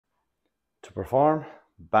To perform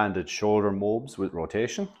banded shoulder mobs with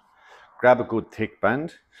rotation, grab a good thick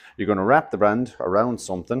band. You're going to wrap the band around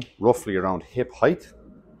something, roughly around hip height.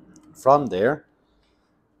 From there,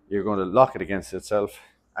 you're going to lock it against itself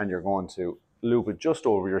and you're going to loop it just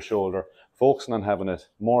over your shoulder, focusing on having it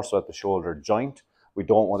more so at the shoulder joint. We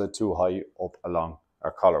don't want it too high up along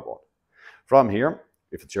our collarbone. From here,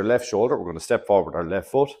 if it's your left shoulder, we're going to step forward our left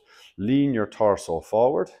foot, lean your torso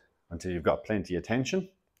forward until you've got plenty of tension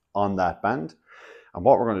on that band. And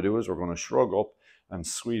what we're going to do is we're going to shrug up and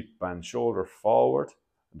sweep band shoulder forward,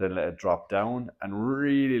 then let it drop down and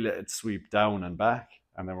really let it sweep down and back.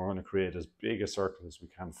 And then we're going to create as big a circle as we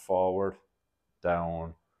can forward,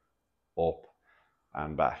 down, up,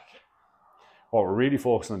 and back. What we're really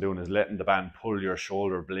focusing on doing is letting the band pull your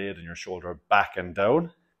shoulder blade and your shoulder back and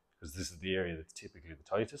down, because this is the area that's typically the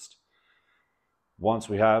tightest. Once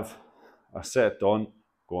we have a set done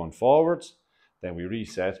going forwards, then we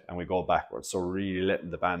reset and we go backwards. So really letting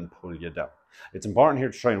the band pull you down. It's important here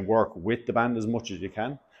to try and work with the band as much as you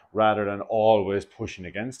can, rather than always pushing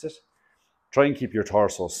against it. Try and keep your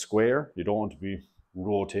torso square. You don't want to be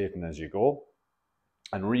rotating as you go.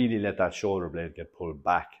 And really let that shoulder blade get pulled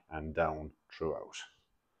back and down throughout.